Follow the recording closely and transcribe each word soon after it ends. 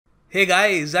Hey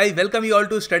guys, I welcome you all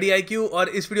to study I Q. और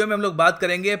इस video में हम लोग बात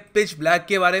करेंगे पिच ब्लैक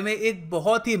के बारे में। एक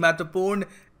बहुत ही महत्वपूर्ण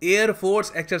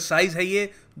एयरफोर्स एक्सरसाइज है ये,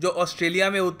 जो ऑस्ट्रेलिया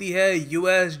में होती है।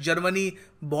 यूएस, जर्मनी,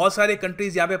 बहुत सारे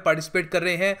कंट्रीज यहाँ पे पार्टिसिपेट कर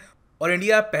रहे हैं और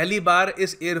इंडिया पहली बार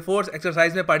इस एयरफोर्स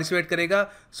एक्सरसाइज में पार्टिसिपेट करेगा।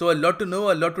 सो a lot to know,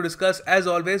 a lot to discuss as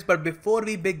always. But before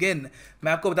we begin,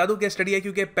 मैं आपको बता दूं कि स्टडी आई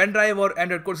क्यू के पेन ड्राइव और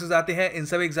एंड्रॉइड कोर्सेज आते हैं इन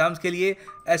सब एग्जाम्स के लिए।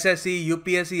 SSC,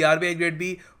 UPSC, RBI grade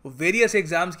B, various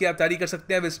exams की आप तैयारी कर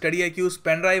सकते हैं with study I cues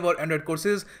pen drive और एंड्रॉइड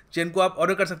कोर्सेज, जिनको आप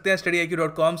ऑर्डर कर सकते हैं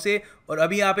studiiq.com से। और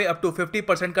अभी यहाँ पे अप टू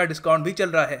 50% का डिस्काउंट भी चल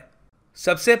रहा है।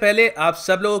 सबसे पहले आप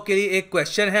सब लोगों के लिए एक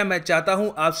क्वेश्चन है, मैं चाहता हूं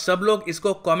आप सब लोग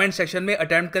इसको कमेंट सेक्शन में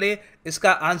अटेम्प्ट करें।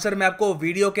 इसका आंसर मैं आपको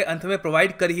वीडियो के अंत में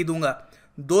प्रोवाइड कर ही दूंगा।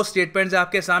 दो स्टेटमेंट्स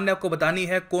आपके सामने, आपको बतानी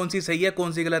है कौन सी सही है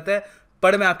कौन सी गलत है।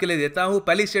 पर मैं आपके लिए देता हूं।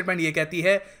 पहली स्टेटमेंट ये कहती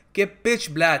है कि पिच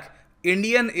ब्लैक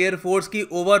इंडियन एयरफोर्स की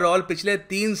ओवरऑल पिछले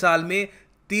 3 साल में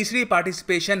तीसरी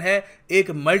पार्टिसिपेशन है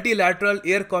एक मल्टीलैटरल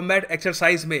एयर कॉम्बैट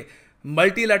एक्सरसाइज में।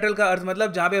 मल्टीलैटरल का अर्थ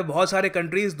मतलब जहां पे बहुत सारे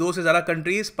कंट्रीज, 2 से ज़्यादा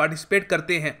कंट्रीज पार्टिसिपेट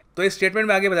करते हैं। तो इस स्टेटमेंट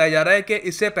में आगे बताया जा रहा है कि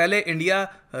इससे पहले इंडिया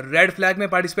रेड फ्लैग में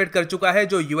पार्टिसिपेट कर चुका है,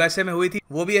 जो यूएसए में हुई थी,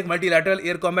 वो भी एक मल्टीलैटरल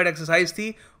एयर कॉम्बैट एक्सरसाइज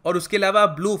थी। और उसके अलावा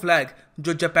ब्लू फ्लैग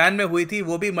जो जापान में हुई थी,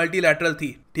 वो भी मल्टीलैटरल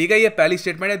थी। ठीक है, ये पहली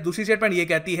स्टेटमेंट है। दूसरी स्टेटमेंट ये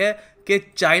कहती है कि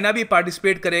चाइना भी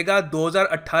पार्टिसिपेट करेगा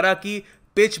 2018 की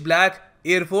पिच ब्लैक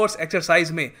एयरफोर्स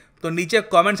एक्सरसाइज में। तो नीचे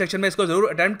कॉमेंट सेक्शन में इसको जरूर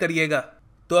अटेम्प्ट करिएगा।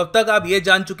 तो अब तक आप ये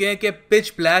जान चुके हैं कि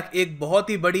पिच ब्लैक एक बहुत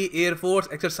ही बड़ी एयरफोर्स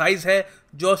एक्सरसाइज है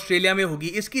जो ऑस्ट्रेलिया में होगी।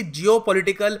 इसकी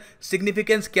जियोपॉलिटिकल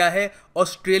सिग्निफिकेंस क्या है,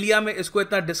 ऑस्ट्रेलिया में इसको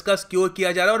इतना डिस्कस क्यों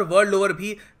किया जा रहा है और वर्ल्ड ओवर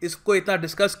भी इसको इतना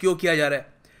डिस्कस क्यों किया जा रहा है,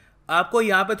 आपको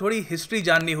यहाँ पे थोड़ी हिस्ट्री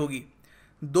जाननी होगी।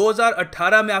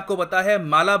 2018 में आपको पता है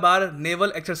मालाबार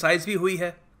नेवल एक्सरसाइज भी हुई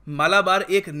है। मालाबार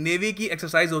एक नेवी की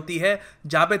एक्सरसाइज होती है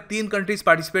जहाँ पे 3 कंट्रीज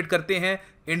पार्टिसिपेट करते हैं,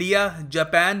 इंडिया,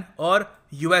 जापान और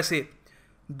यूएसए।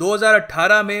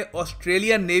 2018 में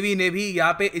ऑस्ट्रेलियन नेवी ने भी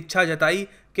यहाँ पे इच्छा जताई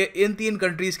कि इन 3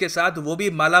 कंट्रीज़ के साथ वो भी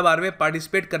मालाबार में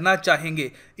पार्टिसिपेट करना चाहेंगे।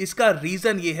 इसका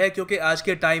रीज़न ये है क्योंकि आज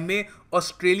के टाइम में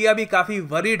ऑस्ट्रेलिया भी काफ़ी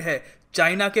वरीड है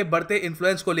चाइना के बढ़ते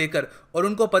इन्फ्लुएंस को लेकर। और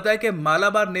उनको पता है कि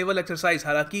मालाबार नेवल एक्सरसाइज,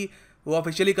 हालांकि वो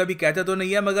ऑफिशियली कभी कहते तो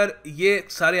नहीं है, मगर ये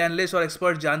सारे एनालिस्ट और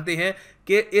एक्सपर्ट जानते हैं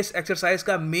कि इस एक्सरसाइज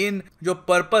का मेन जो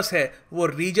पर्पस है वो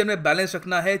रीजन में बैलेंस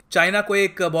रखना है। चाइना को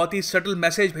एक बहुत ही सटल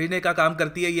मैसेज भेजने का काम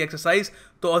करती है ये एक्सरसाइज।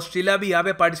 तो ऑस्ट्रेलिया भी यहाँ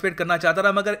पे पार्टिसिपेट करना चाहता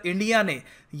था, मगर इंडिया ने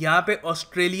यहाँ पे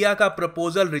ऑस्ट्रेलिया का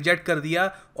प्रपोजल रिजेक्ट कर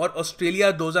दिया और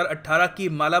ऑस्ट्रेलिया 2018 की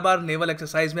मालाबार नेवल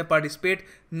एक्सरसाइज में पार्टिसिपेट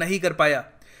नहीं कर पाया।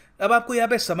 अब आपको यहाँ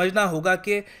पे समझना होगा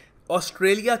कि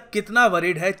ऑस्ट्रेलिया कितना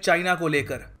वरीड है चाइना को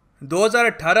लेकर।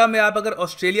 2018 में आप अगर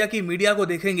ऑस्ट्रेलिया की मीडिया को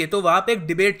देखेंगे तो वहाँ पे एक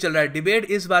डिबेट चल रहा है। डिबेट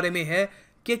इस बारे में है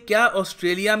कि क्या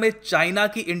ऑस्ट्रेलिया में चाइना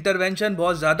की इंटरवेंशन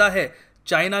बहुत ज़्यादा है।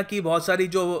 चाइना की बहुत सारी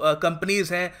जो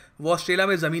कंपनीज़ हैं वो ऑस्ट्रेलिया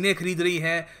में ज़मीनें खरीद रही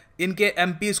हैं, इनके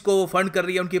एमपीज़ को फंड कर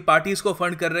रही है, उनकी पार्टीज़ को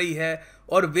फंड कर रही है।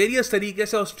 और वेरियस तरीके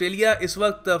से ऑस्ट्रेलिया इस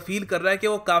वक्त फील कर रहा है कि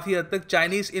वो काफ़ी हद तक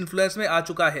चाइनीज़ इन्फ्लुएंस में आ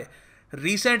चुका है।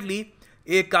 रिसेंटली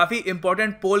एक काफ़ी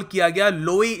इंपॉर्टेंट पोल किया गया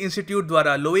लोई इंस्टीट्यूट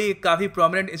द्वारा। लोई एक काफ़ी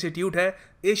प्रोमिनेंट इंस्टीट्यूट है,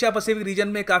 एशिया पैसिफिक रीजन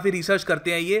में काफ़ी रिसर्च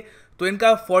करते हैं ये। तो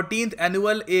इनका 14th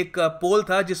एनुअल एक पोल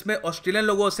था जिसमें ऑस्ट्रेलियन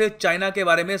लोगों से चाइना के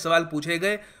बारे में सवाल पूछे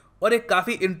गए और एक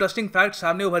काफ़ी इंटरेस्टिंग फैक्ट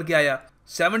सामने उभर के आया।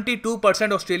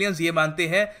 72% ऑस्ट्रेलियंस ये मानते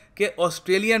हैं कि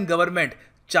ऑस्ट्रेलियन गवर्नमेंट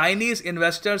चाइनीज़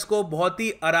इन्वेस्टर्स को बहुत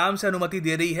ही आराम से अनुमति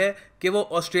दे रही है कि वो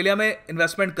ऑस्ट्रेलिया में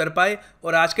इन्वेस्टमेंट कर पाए।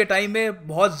 और आज के टाइम में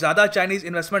बहुत ज़्यादा चाइनीज़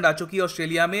इन्वेस्टमेंट आ चुकी है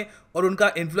ऑस्ट्रेलिया में और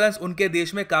उनका इन्फ्लुएंस उनके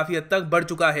देश में काफ़ी हद तक बढ़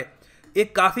चुका है।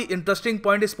 एक काफ़ी इंटरेस्टिंग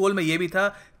पॉइंट इस पोल में ये भी था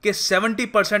कि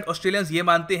 70% ऑस्ट्रेलियंस ये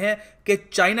मानते हैं कि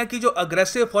चाइना की जो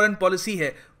अग्रेसिव फॉरेन पॉलिसी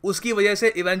है उसकी वजह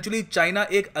से इवेंचुअली चाइना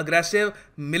एक अग्रेसिव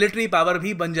मिलिट्री पावर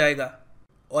भी बन जाएगा।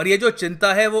 और ये जो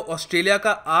चिंता है वो ऑस्ट्रेलिया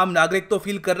का आम नागरिक तो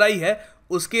फील कर रहा ही है,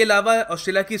 उसके अलावा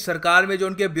ऑस्ट्रेलिया की सरकार में जो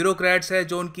उनके ब्यूरोक्रेट्स हैं,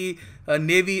 जो उनकी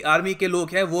नेवी आर्मी के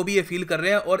लोग हैं, वो भी ये फील कर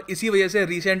रहे हैं। और इसी वजह से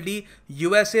रिसेंटली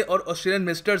यूएसए और ऑस्ट्रेलियन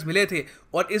मिनिस्टर्स मिले थे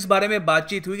और इस बारे में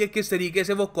बातचीत हुई कि किस तरीके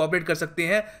से वो कोऑपरेट कर सकते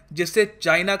हैं जिससे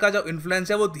चाइना का जो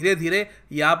इन्फ्लुएंस है वो धीरे धीरे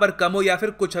यहाँ पर कम हो या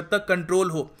फिर कुछ हद तक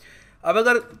कंट्रोल हो। अब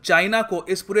अगर चाइना को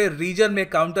इस पूरे रीजन में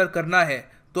काउंटर करना है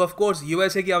तो ऑफ कोर्स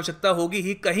यूएसए की आवश्यकता होगी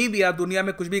ही। कहीं भी आप दुनिया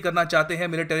में कुछ भी करना चाहते हैं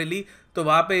मिलिटरीली तो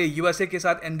वहाँ पे यूएसए के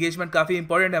साथ एंगेजमेंट काफ़ी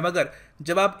इंपॉर्टेंट है। मगर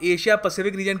जब आप एशिया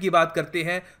पैसिफिक रीजन की बात करते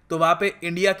हैं तो वहाँ पे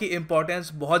इंडिया की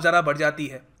इंपॉर्टेंस बहुत ज़्यादा बढ़ जाती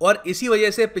है। और इसी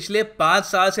वजह से पिछले 5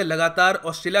 साल से लगातार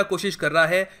ऑस्ट्रेलिया कोशिश कर रहा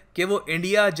है कि वो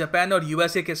इंडिया, जापान और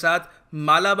यूएसए के साथ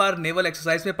मालाबार नेवल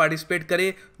एक्सरसाइज में पार्टिसिपेट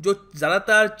करे, जो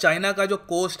ज़्यादातर चाइना का जो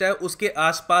कोस्ट है उसके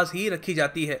आसपास ही रखी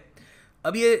जाती है।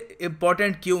 अब ये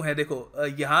इम्पॉर्टेंट क्यों है, देखो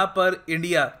यहाँ पर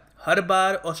इंडिया हर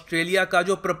बार ऑस्ट्रेलिया का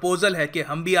जो प्रपोजल है कि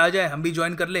हम भी आ जाएं, हम भी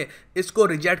ज्वाइन कर लें, इसको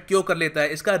रिजेक्ट क्यों कर लेता है।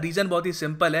 इसका रीज़न बहुत ही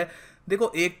सिंपल है।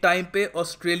 देखो एक टाइम पे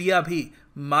ऑस्ट्रेलिया भी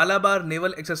मालाबार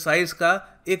नेवल एक्सरसाइज का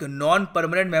एक नॉन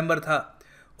परमानेंट मेंबर था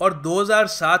और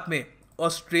 2007 में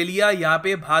ऑस्ट्रेलिया यहाँ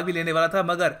पे भाग भी लेने वाला था,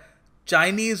 मगर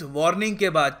चाइनीज़ वार्निंग के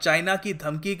बाद, चाइना की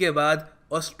धमकी के बाद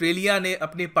ऑस्ट्रेलिया ने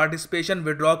अपनी पार्टिसिपेशन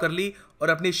विड्रॉ कर ली और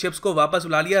अपनी शिप्स को वापस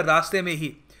बुला लिया रास्ते में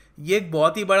ही। ये एक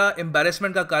बहुत ही बड़ा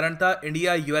एम्बैरेसमेंट का कारण था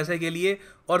इंडिया यूएसए के लिए,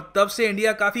 और तब से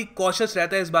इंडिया काफ़ी कॉशियस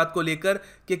रहता है इस बात को लेकर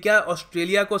कि क्या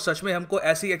ऑस्ट्रेलिया को सच में हमको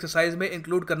ऐसी एक्सरसाइज में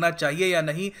इंक्लूड करना चाहिए या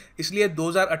नहीं। इसलिए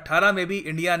 2018 में भी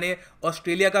इंडिया ने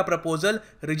ऑस्ट्रेलिया का प्रपोजल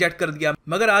रिजेक्ट कर दिया।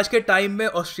 मगर आज के टाइम में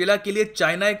ऑस्ट्रेलिया के लिए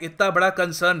चाइना एक इतना बड़ा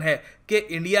कंसर्न है कि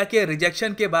इंडिया के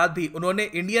रिजेक्शन के बाद भी उन्होंने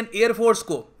इंडियन एयरफोर्स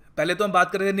को, पहले तो हम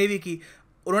बात कर रहे थे नेवी की,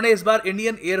 उन्होंने इस बार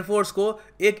इंडियन एयरफोर्स को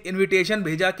एक इनविटेशन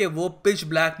भेजा कि वो पिच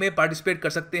ब्लैक में पार्टिसिपेट कर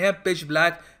सकते हैं, पिच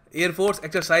ब्लैक एयरफोर्स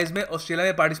एक्सरसाइज में ऑस्ट्रेलिया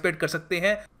में पार्टिसिपेट कर सकते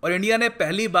हैं, और इंडिया ने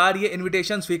पहली बार ये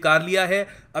इनविटेशन स्वीकार लिया है।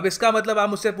 अब इसका मतलब आप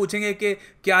मुझसे पूछेंगे कि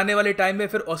क्या आने वाले टाइम में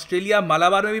फिर ऑस्ट्रेलिया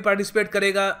मालाबार में भी पार्टिसिपेट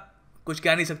करेगा? कुछ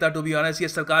कह नहीं सकता टू बी ऑनेस्ट, ये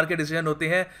सरकार के डिसीजन होते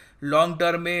हैं, लॉन्ग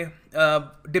टर्म में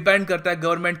डिपेंड करता है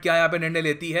गवर्नमेंट क्या यहाँ पे निर्णय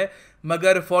लेती है।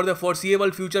 मगर फॉर द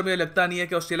फोर्सिएबल फ्यूचर मुझे लगता नहीं है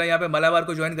कि ऑस्ट्रेलिया यहाँ पे मालाबार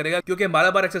को ज्वाइन करेगा, क्योंकि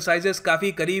मालाबार एक्सरसाइजेस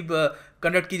काफ़ी करीब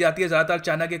कंडक्ट की जाती है ज़्यादातर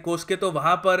चाइना के कोस्ट के, तो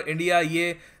वहाँ पर इंडिया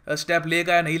ये स्टेप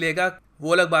लेगा या नहीं लेगा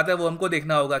वो अलग बात है, वो हमको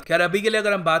देखना होगा। खैर अभी के लिए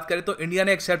अगर हम बात करें तो इंडिया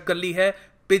ने एक्सेप्ट कर ली है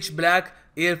पिच ब्लैक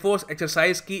एयरफोर्स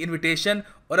एक्सरसाइज की इन्विटेशन।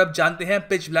 और अब जानते हैं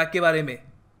पिच ब्लैक के बारे में।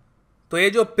 तो ये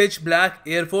जो पिच ब्लैक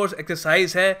एयरफोर्स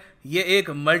एक्सरसाइज है ये एक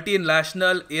मल्टी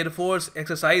नेशनल एयरफोर्स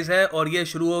एक्सरसाइज है और ये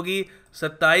शुरू होगी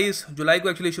 27 जुलाई को,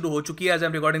 एक्चुअली शुरू हो चुकी है as I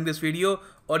am recording this video,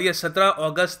 और ये 17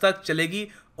 अगस्त तक चलेगी।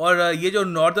 और ये जो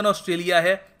नॉर्दर्न ऑस्ट्रेलिया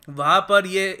है वहाँ पर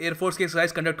ये एयरफोर्स की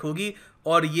एक्सरसाइज कंडक्ट होगी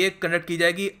और ये कंडक्ट की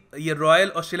जाएगी ये रॉयल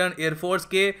ऑस्ट्रेलियन एयरफोर्स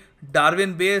के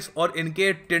डार्विन बेस और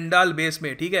इनके टिंडाल बेस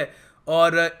में, ठीक है।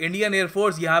 और इंडियन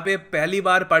एयरफोर्स यहाँ पे पहली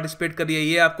बार पार्टिसिपेट कर रही है,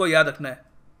 ये आपको याद रखना है।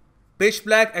 पिच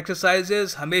ब्लैक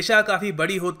एक्सरसाइजेस हमेशा काफ़ी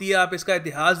बड़ी होती है, आप इसका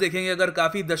इतिहास देखेंगे अगर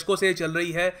काफ़ी दशकों से चल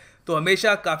रही है तो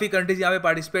हमेशा काफ़ी कंट्रीज यहाँ पे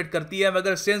पार्टिसिपेट करती है,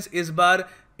 मगर सिंस इस बार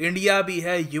इंडिया भी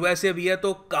है यूएसए भी है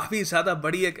तो काफ़ी ज़्यादा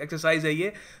बड़ी एक एक्सरसाइज है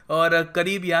ये। और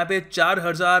करीब यहाँ पे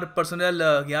 4000 पर्सनल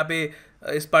यहाँ पे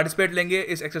इस पार्टिसिपेट लेंगे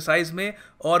इस एक्सरसाइज में,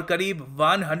 और करीब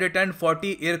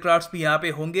 140 एयरक्राफ्ट्स भी यहाँ पे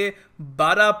होंगे।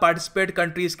 12 पार्टिसिपेट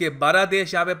कंट्रीज़ के 12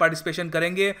 देश यहाँ पे पार्टिसिपेशन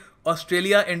करेंगे।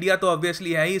 ऑस्ट्रेलिया इंडिया तो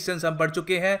ऑब्वियसली है ही, सिंस हम पढ़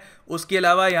चुके हैं। उसके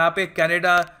अलावा यहाँ पे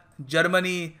Canada,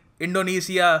 Germany,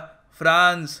 Indonesia,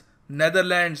 France,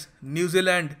 Netherlands,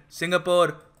 New Zealand,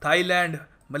 Singapore, Thailand,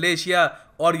 Malaysia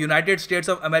और यूनाइटेड स्टेट्स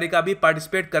ऑफ अमेरिका भी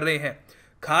पार्टिसिपेट कर रहे हैं।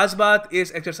 खास बात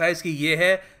इस एक्सरसाइज की ये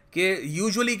है कि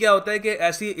यूजुअली क्या होता है कि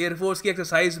ऐसी एयरफोर्स की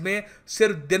एक्सरसाइज में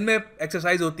सिर्फ दिन में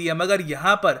एक्सरसाइज होती है, मगर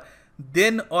यहाँ पर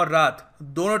दिन और रात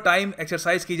दोनों टाइम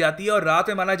एक्सरसाइज की जाती है। और रात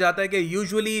में माना जाता है कि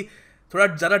यूजुअली थोड़ा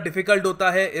ज़्यादा डिफिकल्ट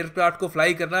होता है एयरक्राफ्ट को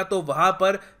फ्लाई करना, तो वहाँ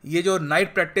पर ये जो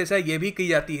नाइट प्रैक्टिस है ये भी की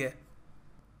जाती है।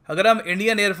 अगर हम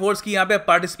इंडियन एयरफोर्स की यहाँ पे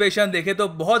पार्टिसिपेशन देखें तो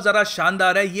बहुत ज़्यादा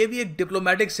शानदार है। ये भी एक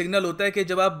डिप्लोमेटिक सिग्नल होता है कि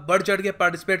जब आप बढ़ चढ़ के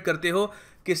पार्टिसिपेट करते हो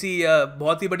किसी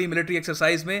बहुत ही बड़ी मिलिट्री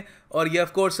एक्सरसाइज में, और ये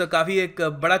ऑफ कोर्स काफ़ी एक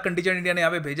बड़ा कंटिजेंट इंडिया ने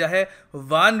यहाँ पे भेजा है।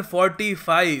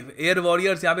 145 एयर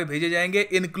वॉरियर्स यहाँ पे भेजे जाएंगे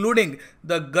including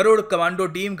the Garuda commando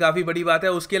team, काफ़ी बड़ी बात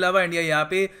है। उसके अलावा इंडिया यहाँ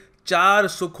पे 4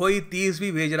 सुखोई 30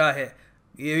 भी भेज रहा है,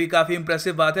 ये भी काफ़ी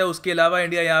इंप्रेसिव बात है। उसके अलावा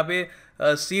इंडिया यहाँ पे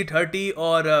C-30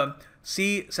 और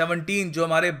C-17 जो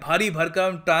हमारे भारी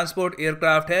भरकम ट्रांसपोर्ट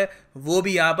एयरक्राफ्ट है वो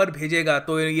भी यहाँ पर भेजेगा।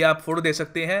 तो ये आप फोटो दे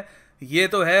सकते हैं, ये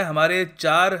तो है हमारे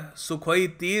 4 सुखोई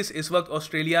 30 इस वक्त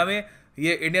ऑस्ट्रेलिया में।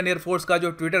 ये इंडियन एयरफोर्स का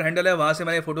जो ट्विटर हैंडल है वहाँ से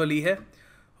मैंने फ़ोटो ली है,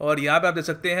 और यहाँ पे आप देख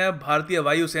सकते हैं भारतीय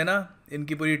वायुसेना,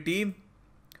 इनकी पूरी टीम,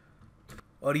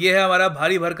 और ये है हमारा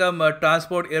भारी भरकम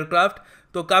ट्रांसपोर्ट एयरक्राफ्ट।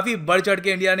 तो काफ़ी बढ़ चढ़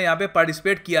के इंडिया ने यहाँ पे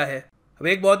पार्टिसिपेट किया है। अब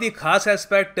एक बहुत ही खास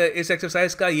एस्पेक्ट इस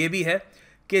एक्सरसाइज का ये भी है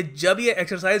कि जब ये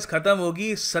एक्सरसाइज ख़त्म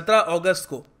होगी 17 अगस्त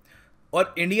को,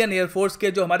 और इंडियन एयरफोर्स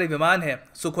के जो हमारे विमान हैं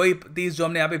सुखोई 30 जो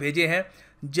हमने यहाँ पे भेजे हैं,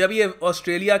 जब ये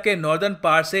ऑस्ट्रेलिया के नॉर्दर्न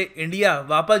पार्ट से इंडिया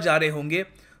वापस जा रहे होंगे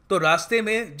तो रास्ते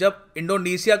में जब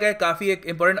इंडोनेशिया का काफ़ी एक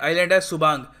इम्पोर्टेंट आइलैंड है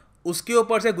सुबांग, उसके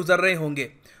ऊपर से गुजर रहे होंगे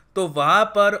तो वहाँ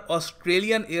पर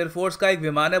ऑस्ट्रेलियन एयरफोर्स का एक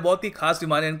विमान है, बहुत ही खास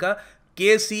विमान है इनका,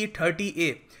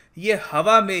 KC-30A। ये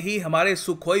हवा में ही हमारे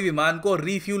सुखोई विमान को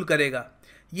रीफ्यूल करेगा।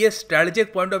 ये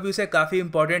स्ट्रैटेजिक पॉइंट ऑफ व्यू से काफ़ी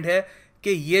इंपॉर्टेंट है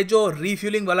कि ये जो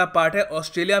रीफ्यूलिंग वाला पार्ट है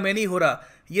ऑस्ट्रेलिया में नहीं हो रहा,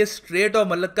 ये स्ट्रेट ऑफ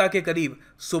मलक्का के करीब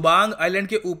सुबांग आइलैंड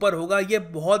के ऊपर होगा। ये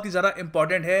बहुत ही ज़्यादा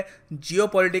इंपॉर्टेंट है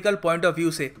जियोपॉलिटिकल पॉइंट ऑफ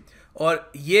व्यू से,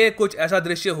 और ये कुछ ऐसा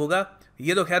दृश्य होगा।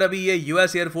 ये तो खैर अभी ये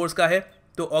यूएस एयरफोर्स का है,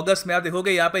 तो अगस्त में आप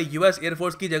देखोगे यहाँ पे यूएस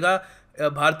एयरफोर्स की जगह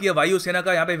भारतीय वायुसेना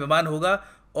का यहाँ पे विमान होगा,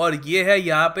 और ये है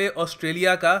यहाँ पे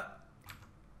ऑस्ट्रेलिया का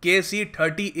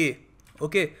KC-30A,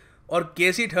 ओके। और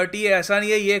KC-30 ऐसा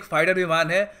नहीं है ये एक फाइटर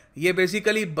विमान है, ये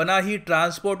बेसिकली बना ही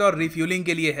ट्रांसपोर्ट और रिफ्यूलिंग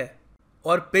के लिए है।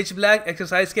 और पिच ब्लैक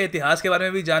एक्सरसाइज के इतिहास के बारे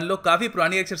में भी जान लो, काफ़ी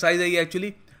पुरानी एक्सरसाइज है ये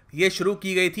एक्चुअली। ये शुरू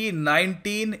की गई थी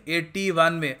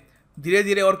 1981 में। धीरे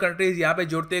धीरे और कंट्रीज़ यहाँ पे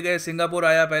जुड़ते गए, सिंगापुर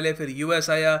आया पहले, फिर US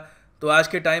आया, तो आज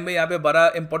के टाइम में यहाँ पे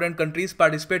 12 इंपॉर्टेंट कंट्रीज़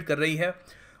पार्टिसिपेट कर रही है।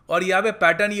 और यहाँ पे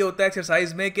पैटर्न ये होता है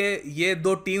एक्सरसाइज में कि ये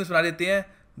 2 टीम्स बना देते हैं,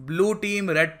 ब्लू टीम,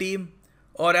 रेड टीम।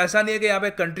 और ऐसा नहीं है कि यहाँ पे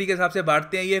कंट्री के हिसाब से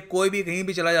बांटते हैं, ये कोई भी कहीं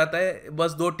भी चला जाता है,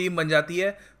 बस 2 टीम बन जाती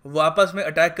है, वो आपस में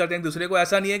अटैक करते हैं एक दूसरे को।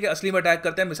 ऐसा नहीं है कि असली में अटैक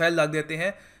करते हैं, मिसाइल दाग देते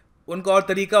हैं, उनका और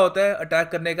तरीका होता है अटैक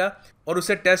करने का, और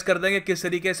उससे टेस्ट कर देंगे किस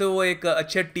तरीके से वो एक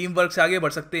अच्छे टीम वर्क से आगे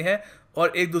बढ़ सकते हैं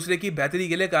और एक दूसरे की बेहतरी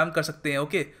के लिए काम कर सकते हैं।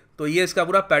 ओके, तो ये इसका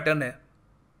पूरा पैटर्न है।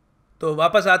 तो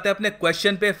वापस आते हैं अपने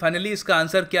क्वेश्चन पे, फाइनली इसका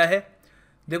आंसर क्या है।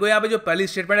 देखो यहाँ पे जो पहली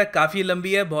स्टेटमेंट है काफ़ी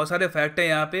लंबी है, बहुत सारे फैक्ट हैं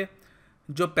यहाँ पे।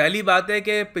 जो पहली बात है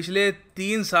कि पिछले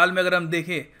 3 साल में अगर हम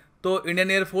देखें तो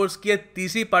इंडियन एयरफोर्स की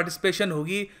 3री पार्टिसिपेशन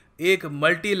होगी एक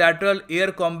मल्टीलैटरल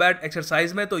एयर कॉम्बैट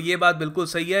एक्सरसाइज में। तो ये बात बिल्कुल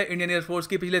सही है, इंडियन एयरफोर्स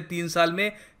की पिछले 3 साल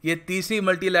में ये 3री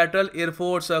मल्टीलैटरल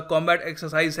एयरफोर्स कॉम्बैट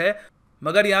एक्सरसाइज है।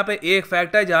 मगर यहाँ पे एक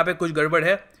फैक्ट है जहाँ पे कुछ गड़बड़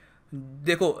है।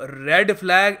 देखो, रेड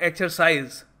फ्लैग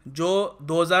एक्सरसाइज जो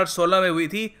 2016 में हुई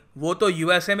थी वो तो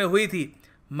USA में हुई थी,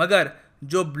 मगर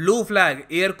जो blue flag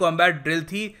air combat drill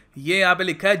थी ये यहाँ पे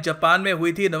लिखा है जापान में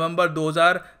हुई थी, नवंबर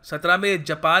 2017 में।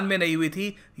 जापान में नहीं हुई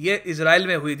थी, ये इजराइल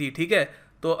में हुई थी। ठीक है,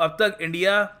 तो अब तक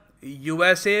इंडिया,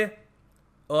 USA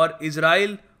और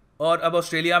इजराइल और अब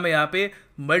ऑस्ट्रेलिया में यहाँ पे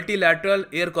मल्टीलैटरल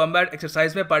एयर कॉम्बैट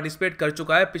एक्सरसाइज में पार्टिसिपेट कर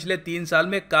चुका है पिछले 3 साल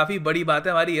में। काफ़ी बड़ी बात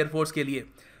है हमारी एयरफोर्स के लिए।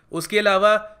 उसके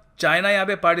अलावा चाइना यहाँ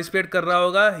पे पार्टिसिपेट कर रहा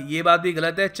होगा, ये बात भी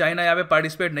गलत है, चाइना यहाँ पे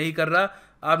पार्टिसिपेट नहीं कर रहा।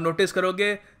 आप नोटिस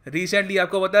करोगे रिसेंटली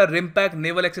आपको पता है रिमपैक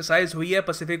नेवल एक्सरसाइज हुई है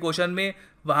पैसिफिक ओशन में,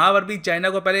 वहाँ पर भी चाइना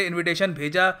को पहले इन्विटेशन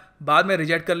भेजा, बाद में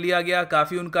रिजेक्ट कर लिया गया।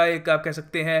 काफ़ी उनका एक आप कह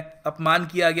सकते हैं अपमान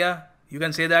किया गया, यू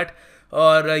कैन से दैट।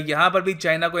 और यहाँ पर भी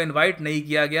चाइना को इन्वाइट नहीं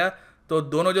किया गया। तो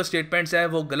दोनों जो स्टेटमेंट्स हैं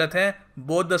वो गलत हैं,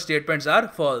 both the statements are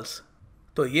false.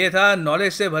 तो ये था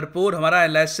नॉलेज से भरपूर हमारा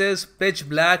analysis pitch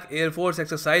black air force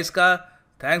exercise का।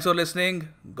 Thanks for listening,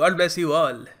 God bless you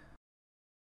all.